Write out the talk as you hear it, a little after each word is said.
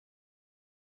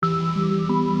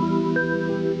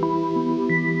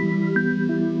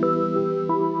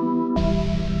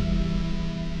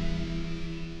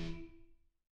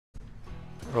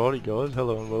Righty guys,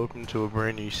 hello and welcome to a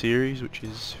brand new series which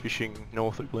is fishing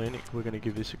North Atlantic. We're going to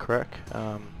give this a crack.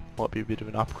 Might be a bit of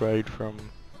an upgrade from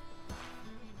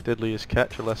Deadliest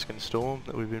Catch Alaskan Storm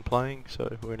that we've been playing, so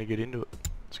we're going to get into it.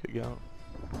 Let's get going.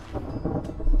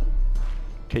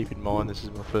 Keep in mind this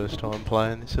is my first time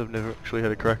playing this, I've never actually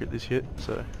had a crack at this yet,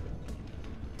 so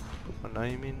put my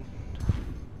name in.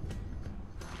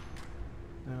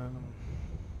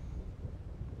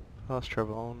 Fast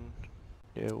travel on,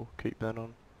 yeah, we'll keep that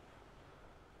on.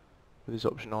 With this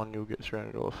option on, you'll get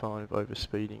surrounded by a fine of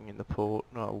overspeeding in the port.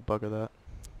 No, we'll bugger that.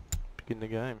 Begin the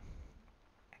game.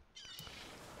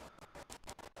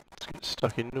 Let's get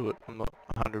stuck into it. I'm not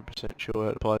 100% sure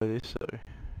how to play this, so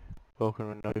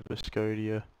welcome to Nova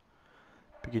Scotia.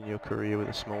 Begin your career with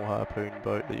a small harpoon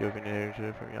boat that you have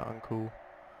inherited from your uncle.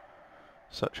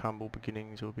 Such humble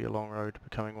beginnings will be a long road to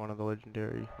becoming one of the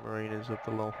legendary marinas of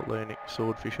the North Atlantic.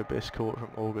 Swordfish are best caught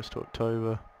from August to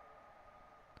October.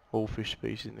 All fish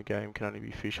species in the game can only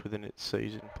be fished within its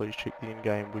season. Please check the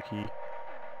in-game wiki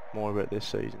more about their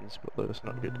seasons, but let us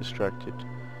not get distracted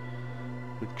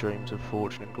with dreams of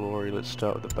fortune and glory. Let's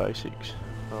start with the basics.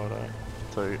 Righto.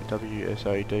 So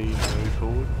WSAD, move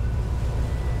forward.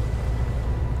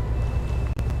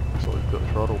 So we've got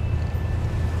throttle.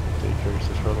 Decrease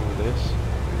the throttle with S.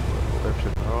 Left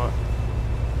and right.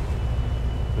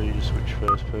 V to switch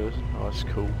first person. Nice,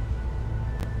 cool.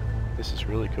 This is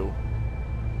really cool.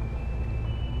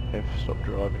 F, stop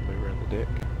driving, move around the deck.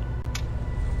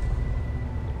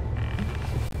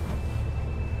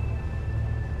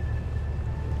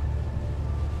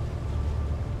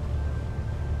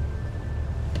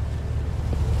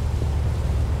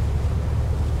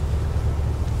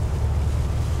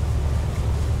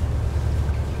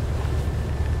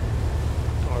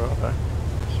 Alright,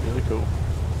 it's really cool.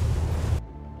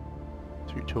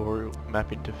 Tutorial,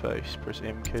 map interface, press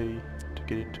M key to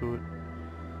get into it.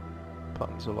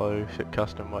 Buttons are low, set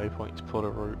custom waypoints, plot a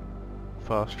route,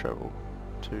 fast travel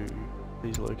to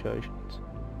these locations.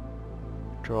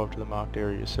 Drive to the marked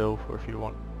area yourself, or if you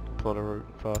want, plot a route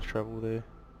and fast travel there.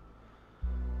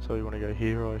 So you want to go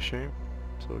here, I assume.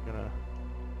 So we're going to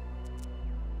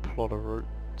plot a route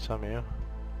somehow.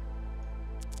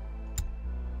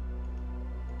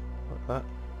 Like that,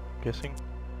 I'm guessing.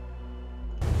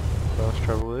 Fast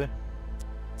travel there.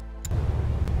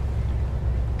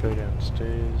 Go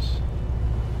downstairs.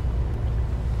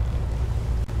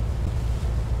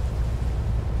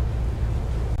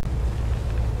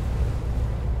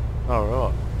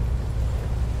 Alright.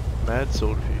 Mad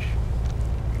swordfish.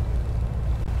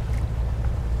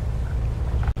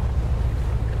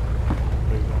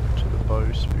 Move on to the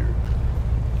bowsprit.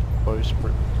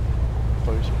 Bowsprit.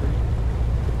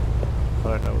 I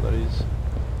don't know what that is.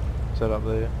 Is that up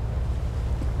there?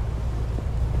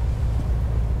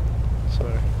 So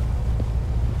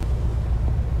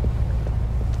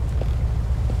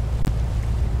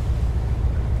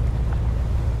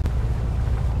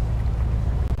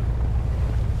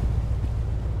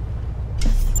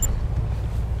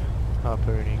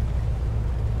harpooning.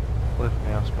 Left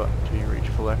mouse button to reach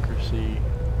full accuracy.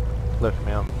 Left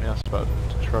mouse button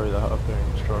to throw the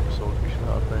harpoon. Strike a swordfish with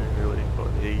harpoon. Really by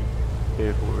the E.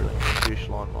 Careful, really. Fish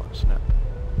line might snap.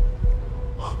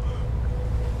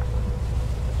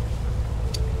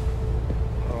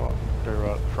 Alright, go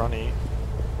right up front here.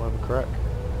 We'll have a crack.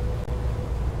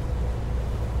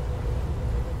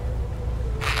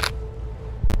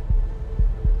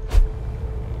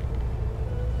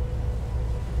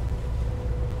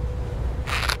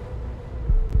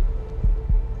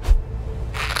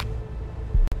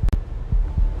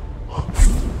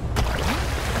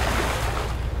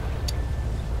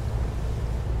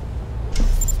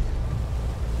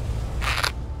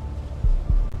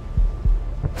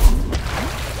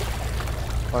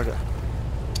 Okay.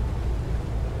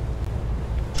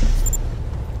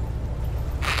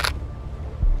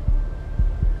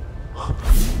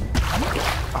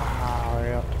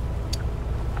 Yeah.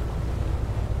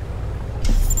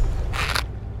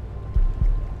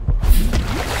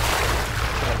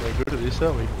 Not very good at this,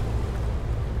 are we?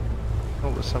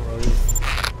 Oh, there's some right here.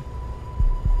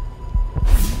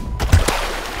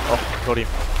 Oh, got him.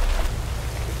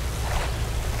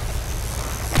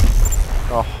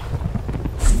 Oh.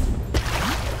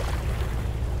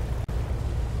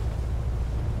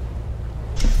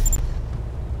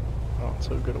 So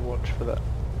we've got to watch for that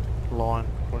line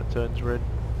when it turns red.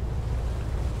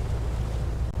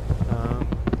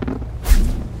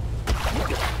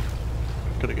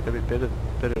 Got to get a bit better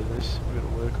at this. We've got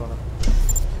to work on it.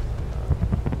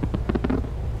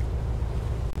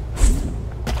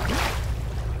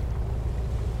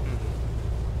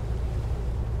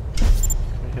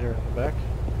 Can we hit her in the back?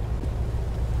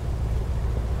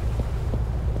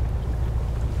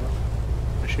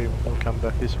 assuming they'll come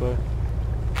back this way.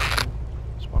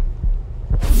 This one.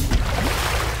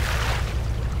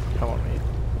 Come on, mate.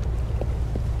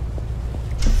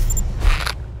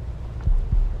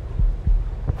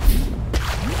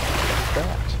 What's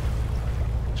that?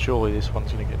 Surely this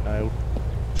one's gonna get nailed.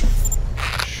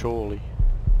 Surely.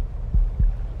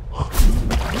 Come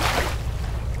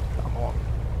on.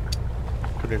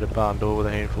 Could hit a barn door with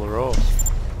a handful of rolls.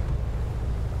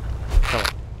 Come on.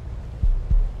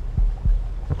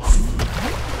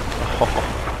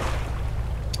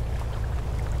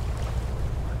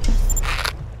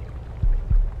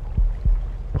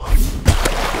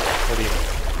 What do you...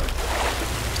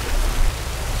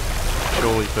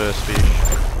 Surely first fish.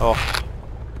 Oh.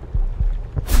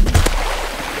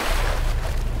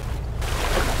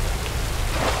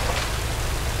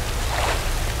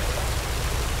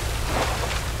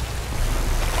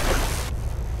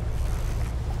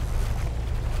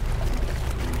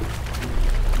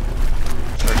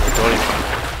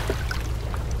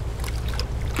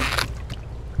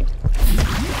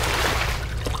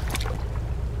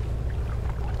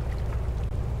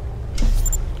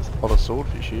 A lot of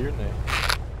swordfish here, isn't there?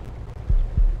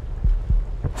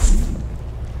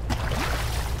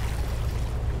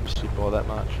 Just did by that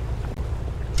much.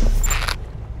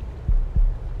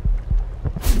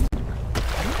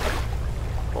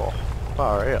 Oh,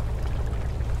 far out.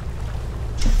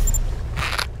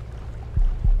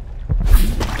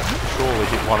 Surely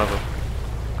hit one of them.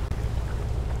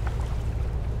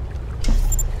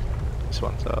 This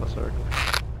one's ours, sorry.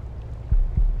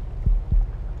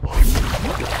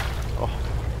 Oh.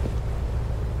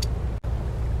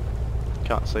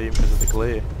 Can't see him because of the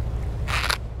glare.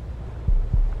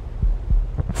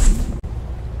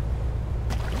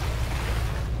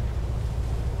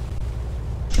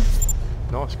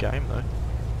 Nice game though.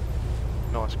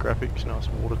 Nice graphics, nice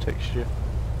water texture.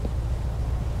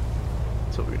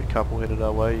 So we got a couple headed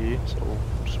our way here, so we'll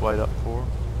just wait up for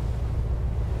them.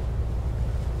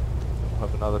 We'll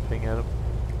have another ping at them.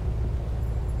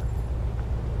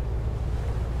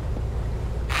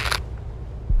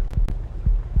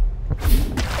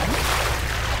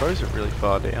 Throws it really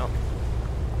far down.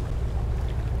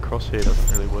 Crosshair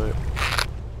doesn't really work.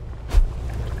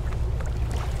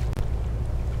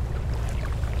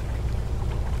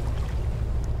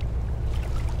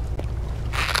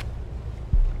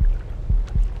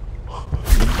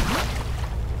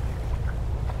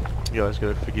 You guys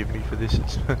gotta forgive me for this,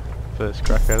 it's first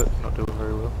crack at it, not doing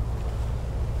very well.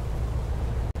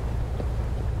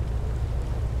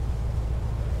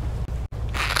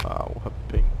 We'll have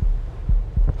a ping.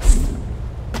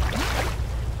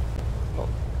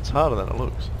 It's harder than it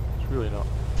looks. It's really not.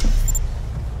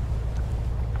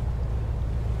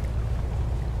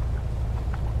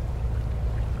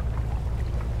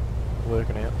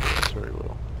 Working out for us very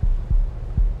well.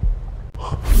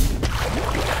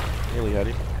 Nearly had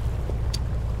him.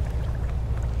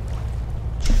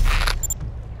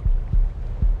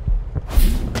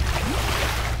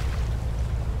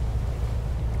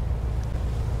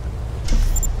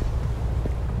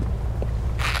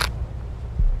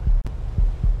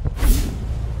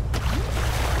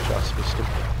 Just missed him.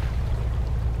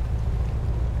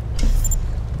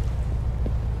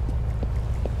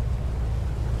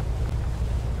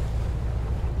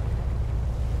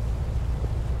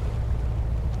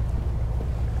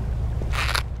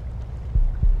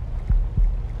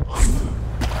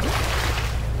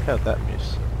 How'd that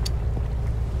miss?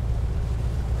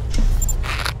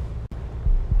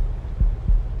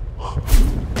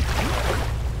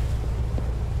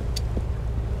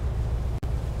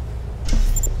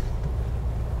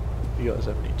 If you guys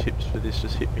have any tips for this,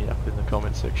 just hit me up in the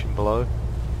comment section below.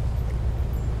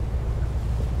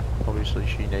 Obviously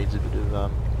she needs a bit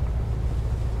of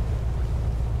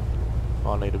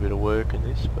I need a bit of work in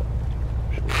this, but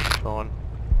I'm sure it'll be fine.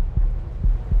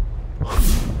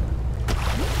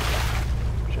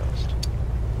 Just.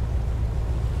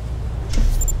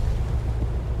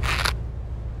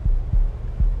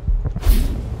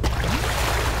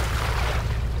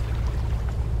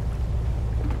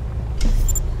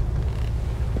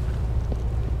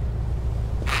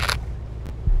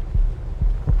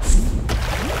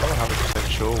 I'm not 100%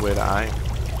 sure where to aim.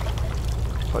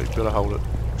 So you've got to hold it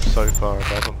so far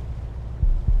above them.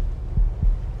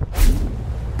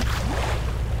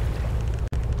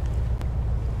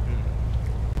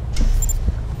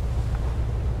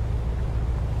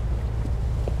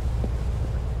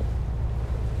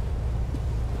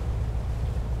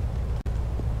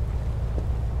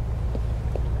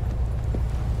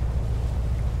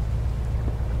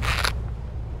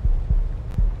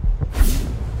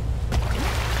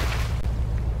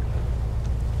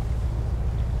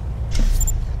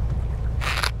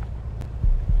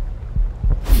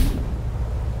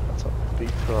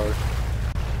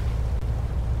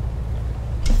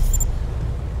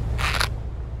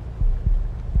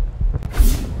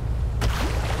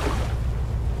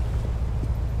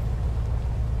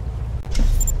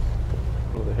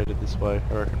 this way.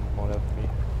 I reckon we might have them here.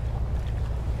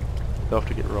 They'll have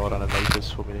to get right underneath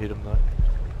us for me to hit them though.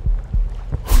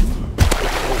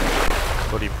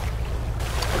 Got him.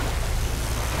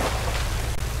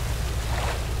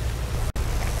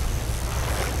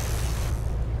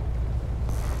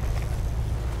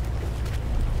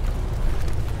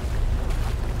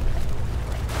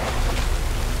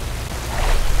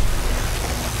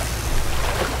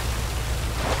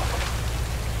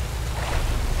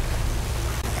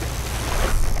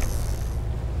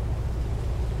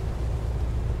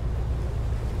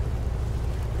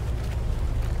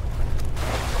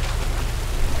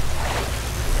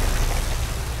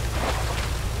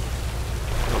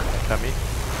 Come in.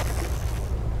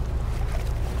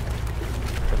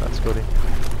 And that's got him.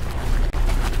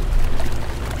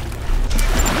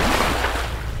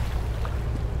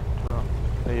 Right,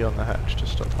 knee on the hatch to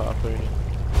stop harpooning.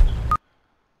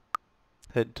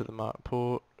 Head to the marked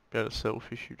port. Go to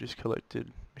Selfish, you just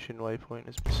collected. Mission waypoint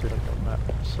has been set on your map,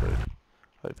 so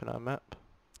open our map.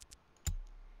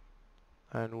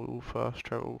 And we'll fast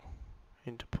travel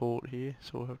into port here,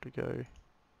 so we'll have to go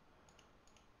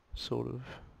sort of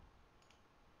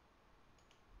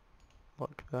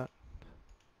like that.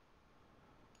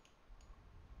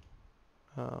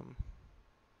 How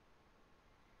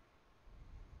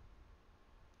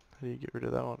do you get rid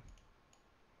of that one?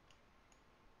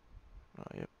 Oh,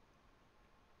 yep.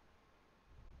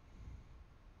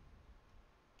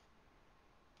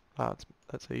 Ah,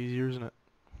 that's easier, isn't it?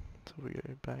 So we go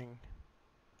bang.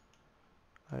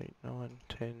 8, 9,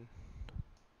 10, 11,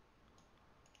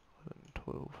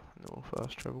 12, and then we'll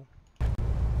fast travel.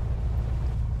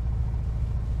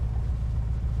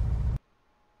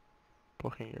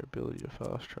 Blocking your ability to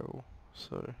fast travel,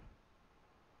 so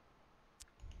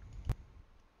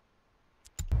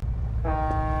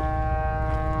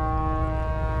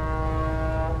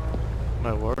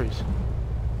no worries.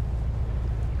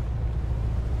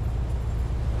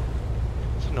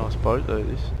 It's a nice boat though,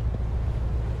 this.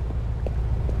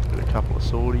 Got a couple of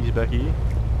sorties back here.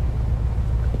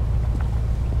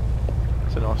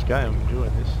 It's a nice game, I'm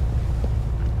enjoying this.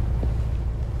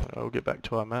 I'll get back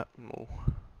to our map and we'll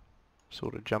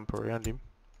sort of jump around him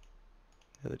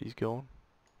now that he's gone.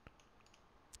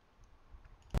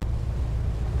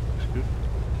 Looks good.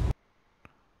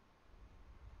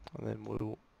 And then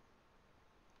we'll,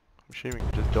 I'm assuming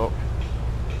just dock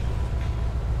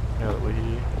now that we're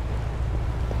here.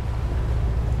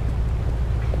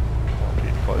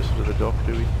 Get closer to the dock,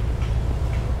 do we?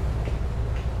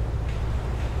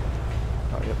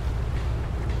 Oh, yep.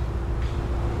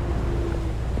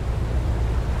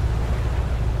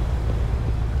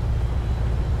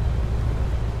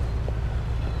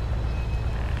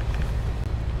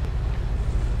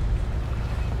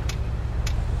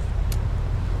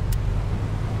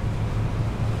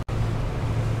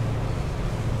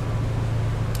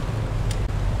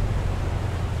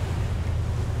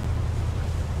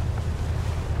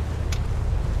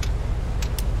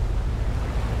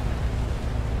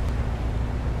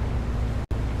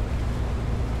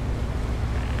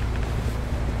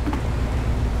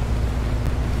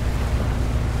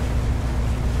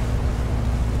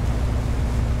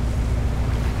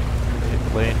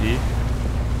 Land here.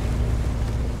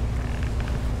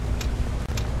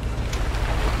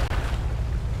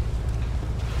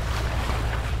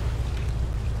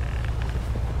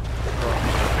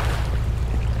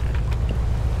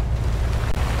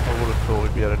 I would have thought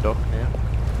we'd be able to dock now.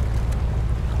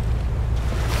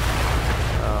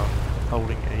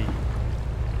 Holding E.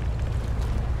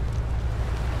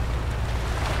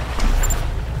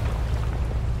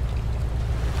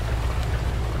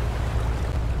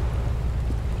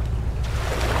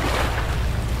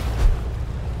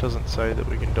 Doesn't say that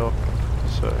we can dock,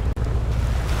 so I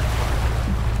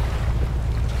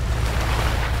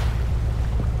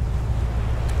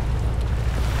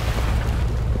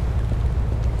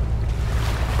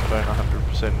don't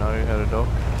 100% know how to dock.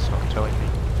 It's not telling me.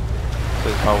 It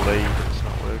says hold E, but it's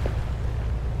not working.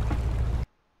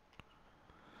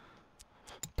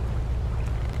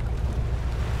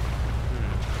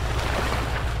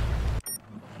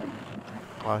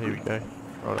 Ah, here we go.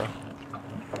 Righto.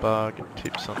 Bar, get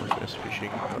tips on the best fishing.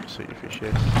 Got to see your fish,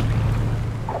 yes.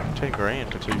 10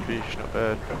 grand for 2 fish, not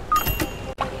bad.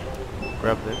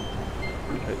 Grab them.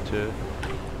 Head to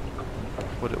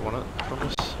what did it want it from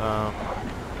us?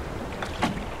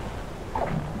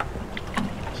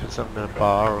 Said something about a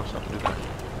bar or something.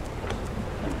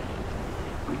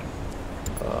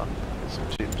 Get some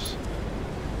tips.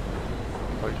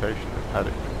 Location of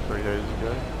Haddock 3 days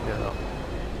ago. Yeah.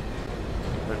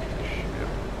 Red fish, yep.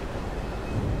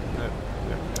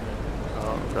 Yep.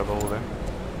 I'll grab all of them.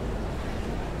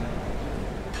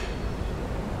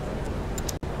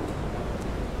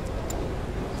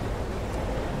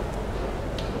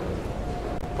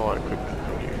 buy equipment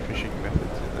for new fishing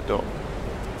methods in the dock.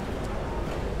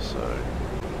 So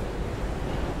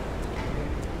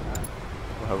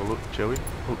we'll have a look, shall we?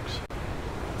 Hooks.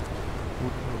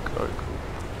 Wooden hook, oak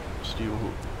hook, steel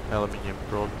hook, aluminium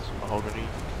rods, mahogany,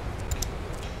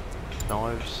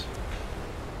 knives,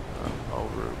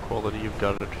 over quality of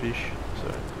gutted fish. So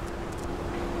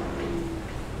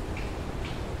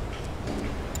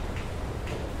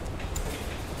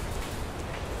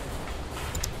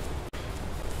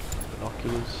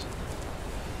binoculars.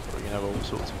 So we can have all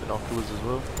sorts of binoculars as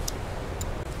well.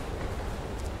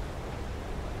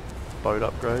 Boat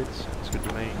upgrades, that's good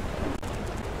to me.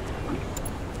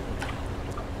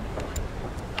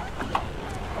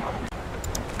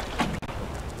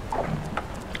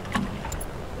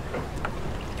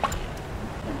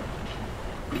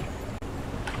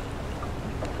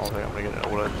 I think I'm going to get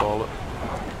an autopilot.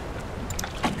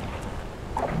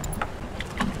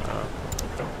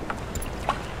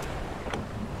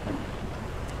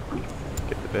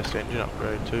 Get the best engine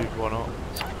upgrade too, why not?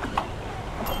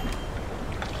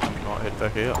 Might head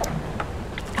back out.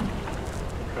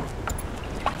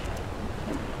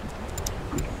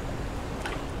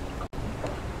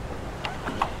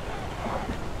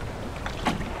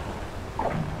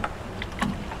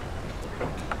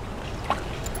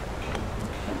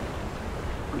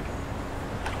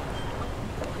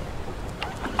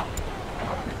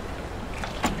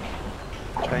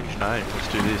 Change name, let's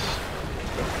do this.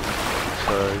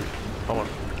 So, I'm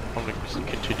going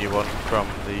to continue on from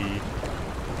the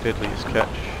Deadliest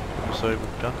Catch episode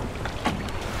we've done.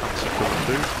 Unsecure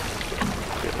 2.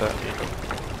 Get that in.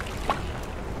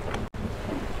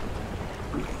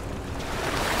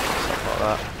 Something like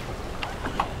that.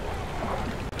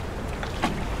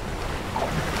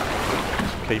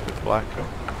 Just keep it black.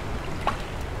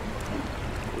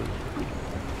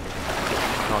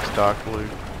 Nice dark blue.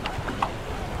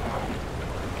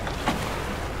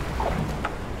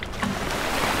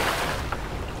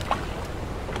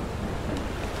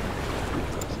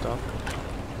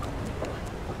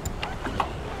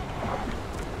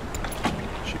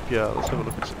 Yeah, let's have a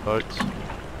look at some boats.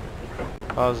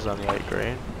 Ours is only 8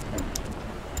 grand.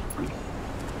 You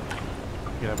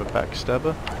can have a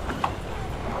Backstabber,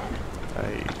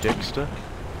 a Dexter,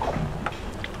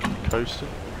 Coaster.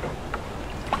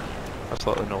 That's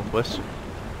like the Northwestern.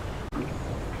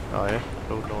 Oh yeah,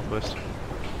 old Northwestern.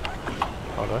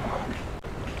 Oh no.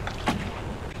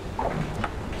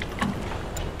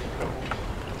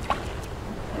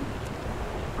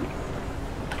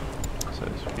 So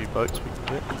there's a few boats we can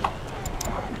get.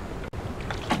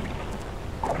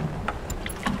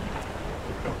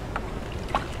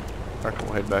 I reckon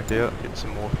we'll head back out, get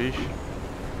some more fish.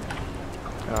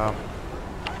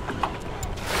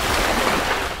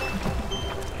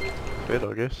 Fed,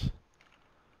 I guess.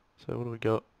 So what do we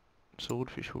got?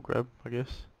 Swordfish we'll grab, I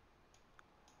guess.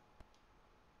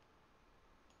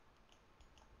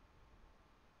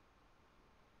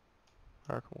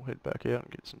 I reckon we'll head back out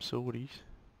and get some swordies.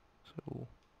 So we'll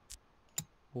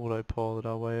autopilot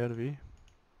our way out of here.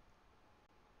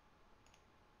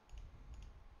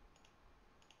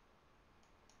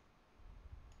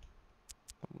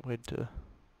 We'll head to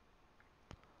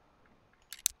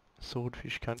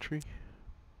Swordfish Country.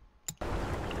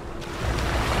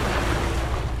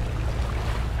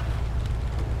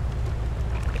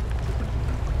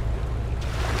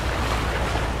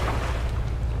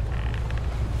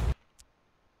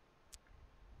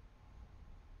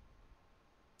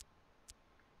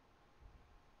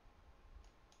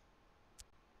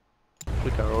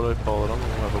 Click our autopilot on and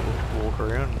we'll have a walk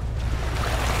around.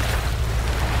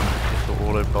 If the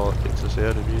autopilot gets us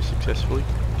out of here successfully.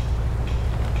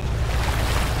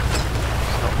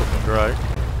 It's not looking great.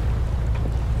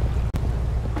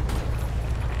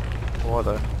 Why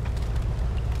though?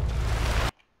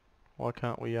 Why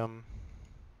can't we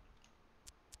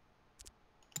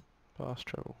fast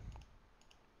travel?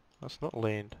 That's not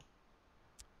land.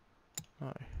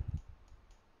 No.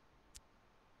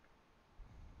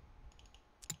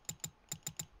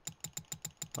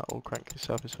 We'll crank this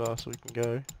up as fast as we can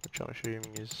go, which I'm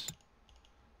assuming is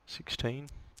 16.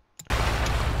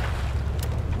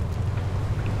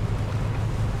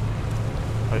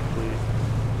 Hopefully.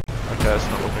 Okay, that's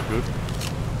not looking good.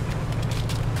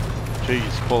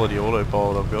 Geez, quality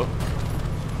autopilot I've got.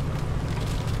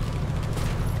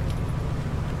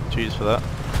 Cheers for that.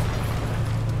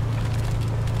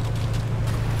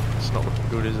 It's not looking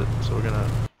good, is it? So we're gonna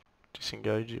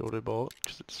disengage the autopilot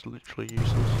because it's literally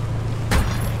useless.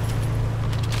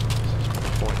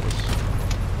 Pointless.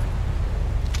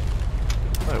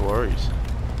 No worries.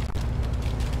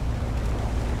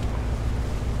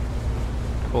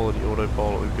 Quality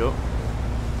autopilot we've got.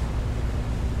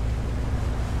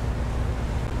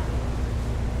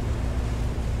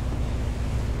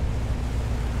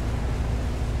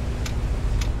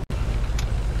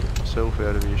 Get myself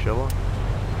out of here, shall I?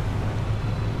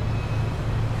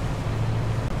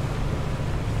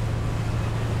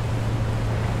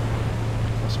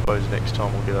 I suppose next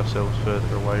time we'll get ourselves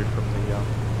further away from the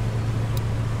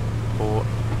port.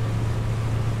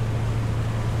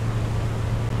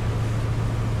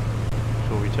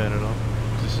 Before we turn it on.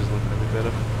 This is looking a bit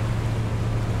better.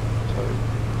 So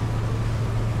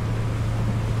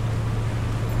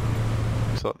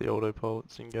looks like the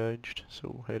autopilot's engaged, so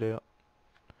we'll head out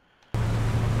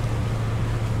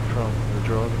from the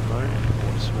driving mode.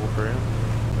 We'll just walk around.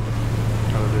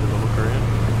 Have a bit of a look around.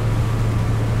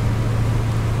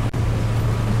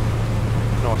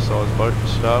 Nice sized boat to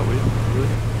start with, really.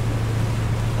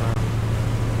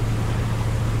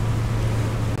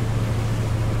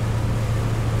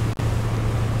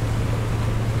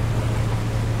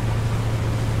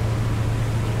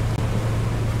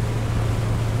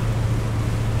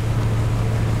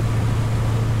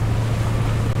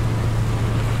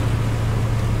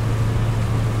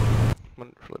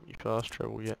 Wouldn't let me fast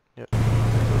travel yet. Yep, we'll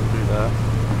do that.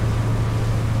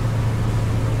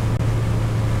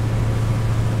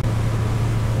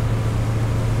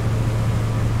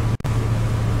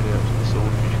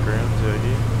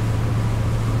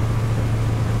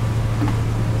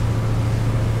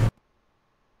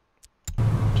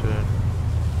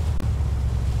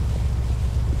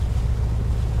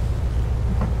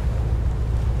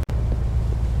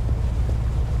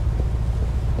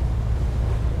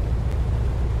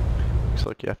 Looks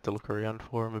like you have to look around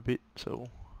for them a bit, so we'll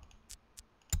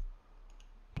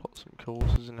plot some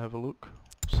courses and have a look.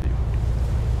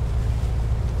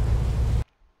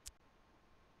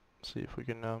 See if we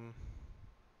can find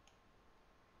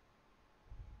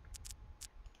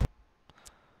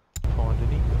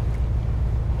any.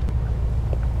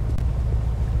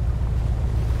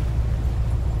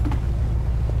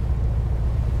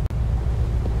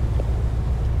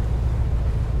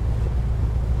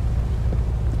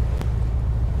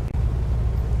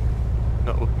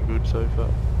 Not looking good so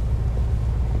far.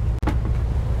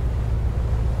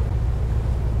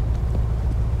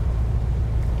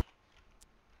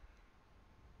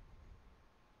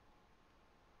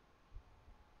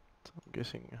 So I'm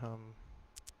guessing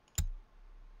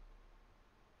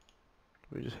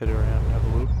we just head around and have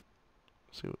a look,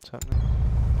 see what's happening.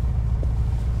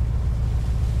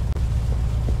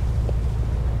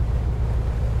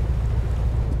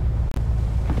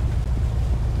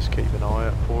 Just keep an eye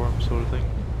out for them, sort of thing.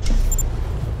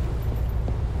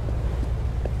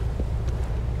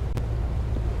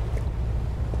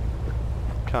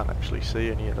 Can't actually see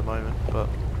any at the moment, but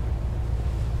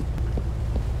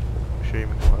I'm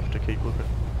assuming we'll have to keep looking.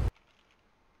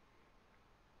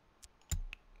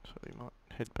 So we might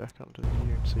head back onto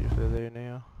here and see if they're there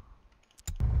now.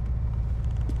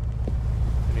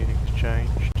 Anything's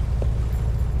changed.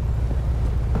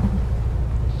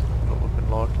 It's not looking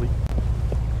likely.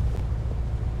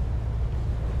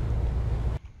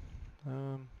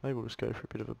 Maybe we'll just go for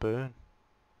a bit of a burn.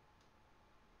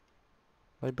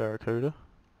 They Barracuda.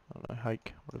 I don't know,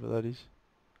 hake, whatever that is.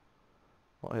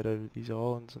 Might head over to these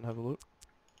islands and have a look.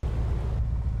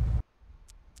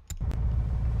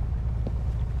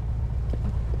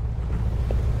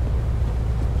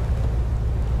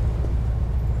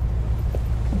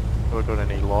 Have I got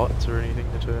any lights or anything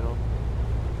to turn on?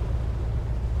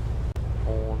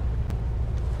 Horn.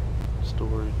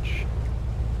 Storage.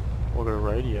 Oh, I've got a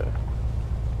radio.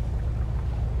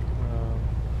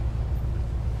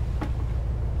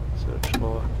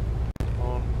 Searchlight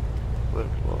on. Work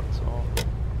lights on.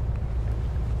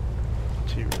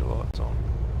 Interior lights on.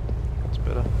 That's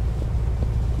better.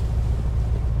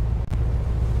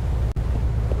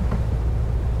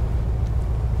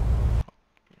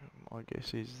 My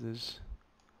guess is there's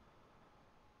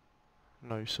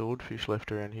no swordfish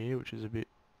left around here, which is a bit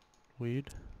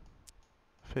weird.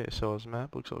 Fair size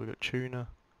map. Looks like we've got tuna,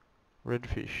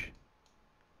 redfish,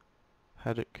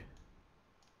 haddock.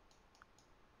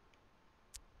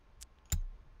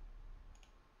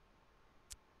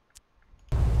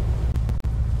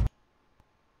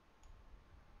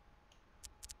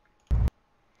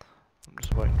 I'm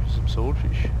just waiting for some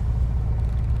swordfish.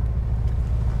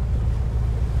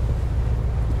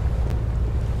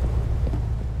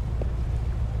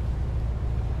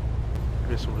 I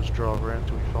guess we'll just drive around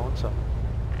till we find some.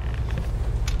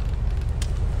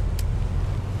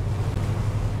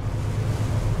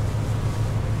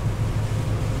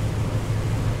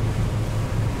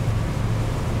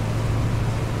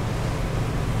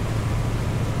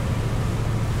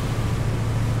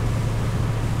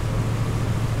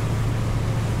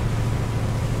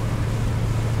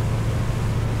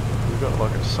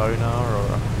 sonar or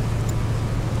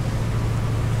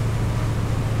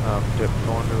a depth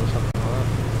finder or something like that.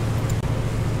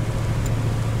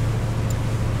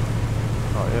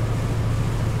 Oh yeah.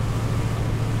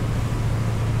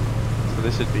 So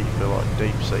this would be for like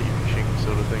deep sea fishing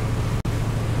sort of thing,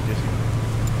 I'm guessing.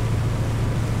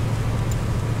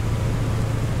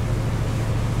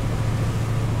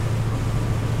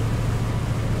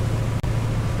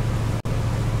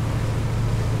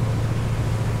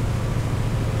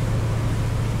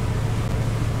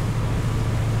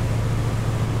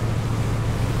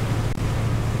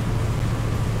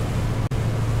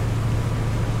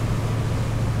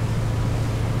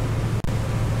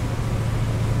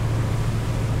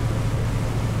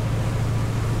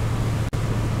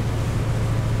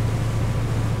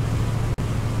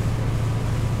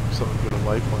 Something's got a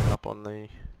waypoint up on the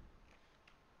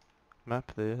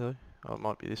map there though. Oh, it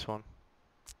might be this one.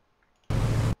 I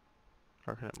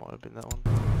reckon it might have been that one.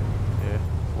 Yeah,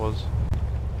 it was.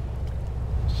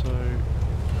 So...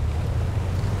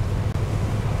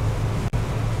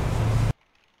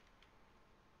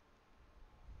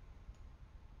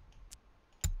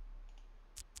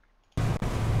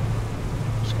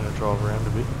 just gonna drive around a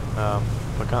bit.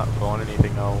 If I can't find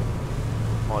anything,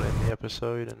 might end the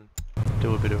episode and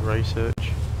do a bit of research.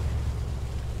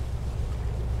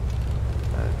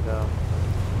 And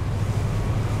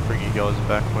bring you guys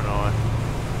back when I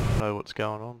know what's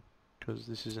going on, because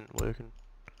this isn't working.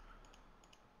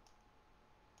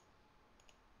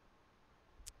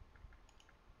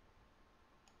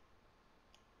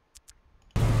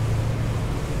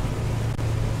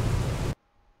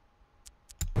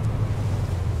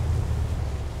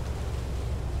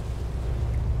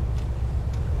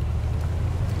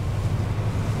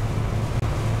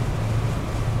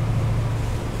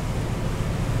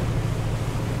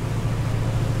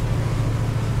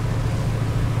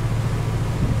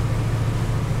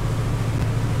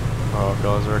 Alright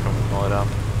guys, I reckon we might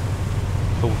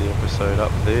pull the episode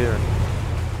up there and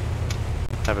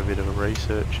have a bit of a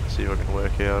research and see if I can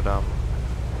work out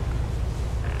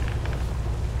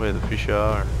where the fish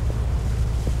are and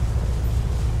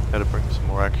how to bring some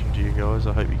more action to you guys.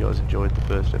 I hope you guys enjoyed the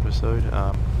first episode.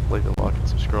 Leave a like and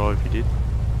subscribe if you did,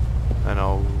 and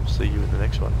I'll see you in the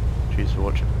next one. Cheers for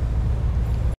watching.